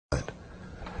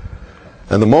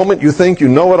And the moment you think you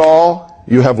know it all,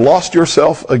 you have lost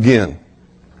yourself again.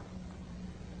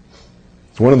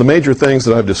 It's one of the major things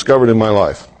that I've discovered in my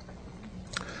life.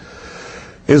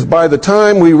 Is by the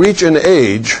time we reach an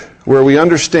age where we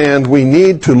understand we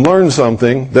need to learn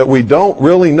something that we don't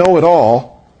really know at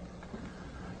all,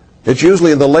 it's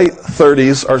usually in the late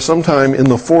 30s or sometime in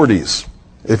the 40s.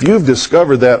 If you've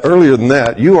discovered that earlier than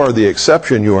that, you are the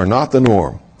exception, you are not the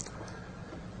norm.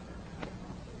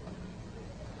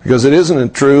 Because isn't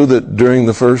it true that during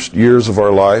the first years of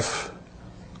our life,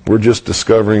 we're just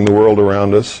discovering the world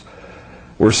around us?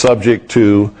 We're subject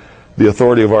to the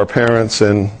authority of our parents,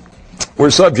 and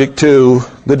we're subject to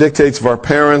the dictates of our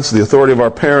parents, the authority of our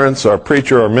parents, our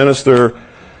preacher, our minister,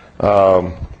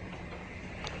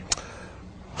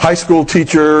 high school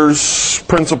teachers,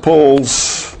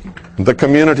 principals, the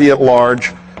community at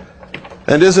large.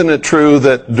 And isn't it true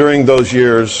that during those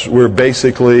years we're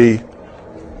basically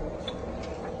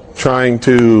trying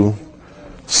to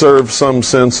serve some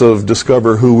sense of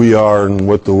discover who we are and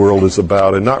what the world is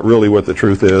about, and not really what the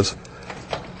truth is?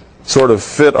 Sort of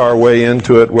fit our way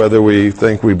into it whether we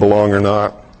think we belong or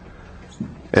not.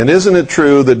 And isn't it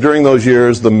true that during those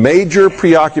years the major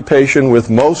preoccupation with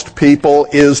most people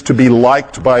is to be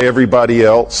liked by everybody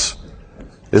else?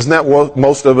 Isn't that what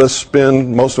most of us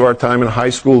spend most of our time in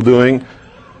high school doing?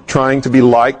 Trying to be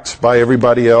liked by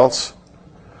everybody else?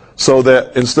 So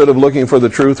that instead of looking for the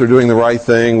truth or doing the right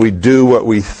thing, we do what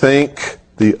we think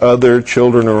the other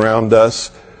children around us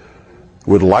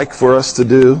would like for us to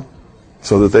do,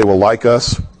 so that they will like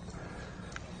us.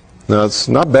 Now, it's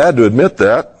not bad to admit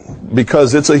that,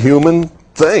 because it's a human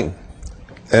thing.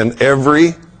 And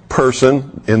every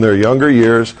person in their younger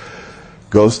years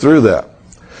goes through that.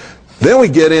 Then we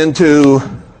get into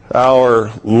our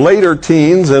later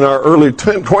teens and our early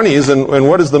 20s, and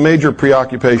what is the major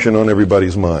preoccupation on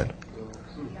everybody's mind?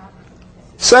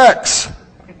 Sex,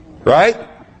 right?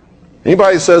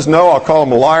 Anybody says no, I'll call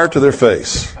them a liar to their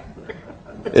face.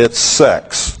 It's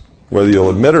sex. Whether you'll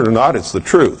admit it or not, it's the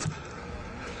truth.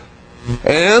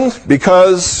 And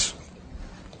because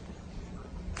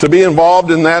to be involved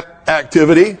in that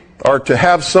activity, or to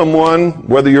have someone,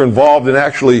 whether you're involved in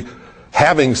actually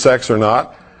having sex or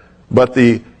not, but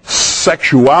the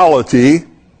sexuality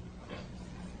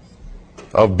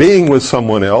of being with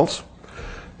someone else,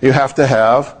 you have to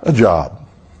have a job.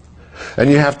 And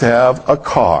you have to have a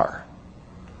car.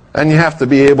 And you have to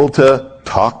be able to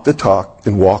talk the talk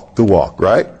and walk the walk,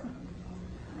 right?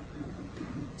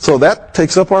 So that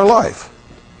takes up our life.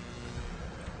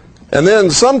 And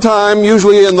then sometime,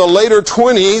 usually in the later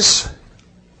 20s,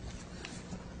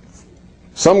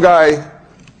 some guy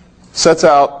sets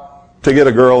out to get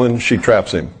a girl and she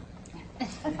traps him.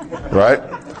 Right?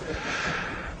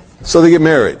 So they get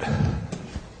married.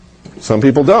 Some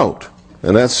people don't.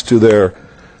 And that's to their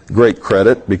great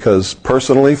credit, because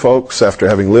personally, folks, after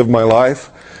having lived my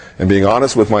life and being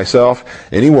honest with myself,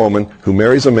 any woman who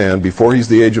marries a man before he's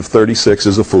the age of 36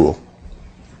 is a fool.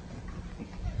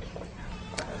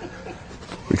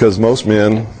 Because most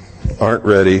men aren't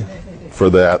ready for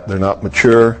that. They're not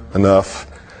mature enough,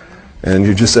 and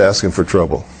you're just asking for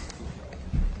trouble.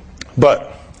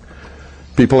 But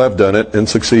people have done it and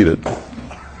succeeded. I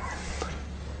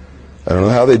don't know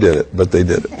how they did it, but they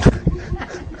did it.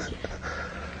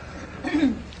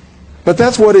 But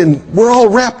that's what we're all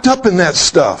wrapped up in that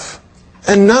stuff.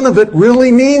 And none of it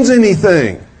really means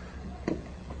anything.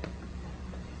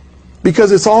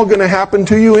 Because it's all going to happen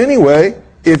to you anyway.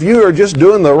 If you are just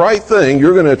doing the right thing,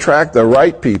 you're going to attract the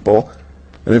right people.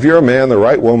 And if you're a man, the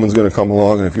right woman's going to come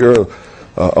along. And if you're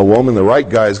a woman, the right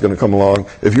guy is going to come along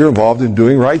if you're involved in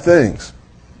doing right things.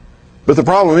 But the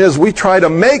problem is we try to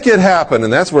make it happen,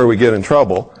 and that's where we get in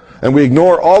trouble. And we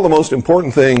ignore all the most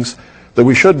important things that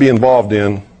we should be involved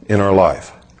in our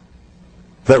life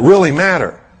that really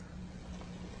matter.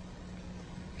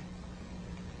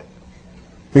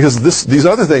 Because these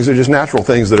other things are just natural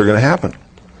things that are going to happen.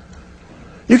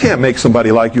 You can't make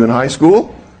somebody like you in high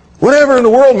school. Whatever in the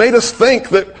world made us think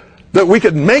that we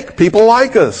could make people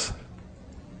like us?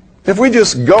 If we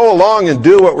just go along and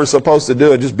do what we're supposed to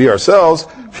do and just be ourselves,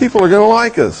 people are going to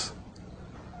like us.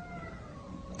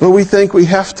 But we think we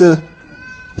have to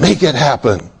make it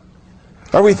happen.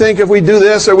 Or we think if we do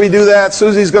this or we do that,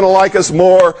 Susie's going to like us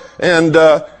more, and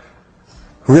we're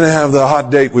going to have the hot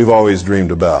date we've always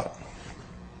dreamed about.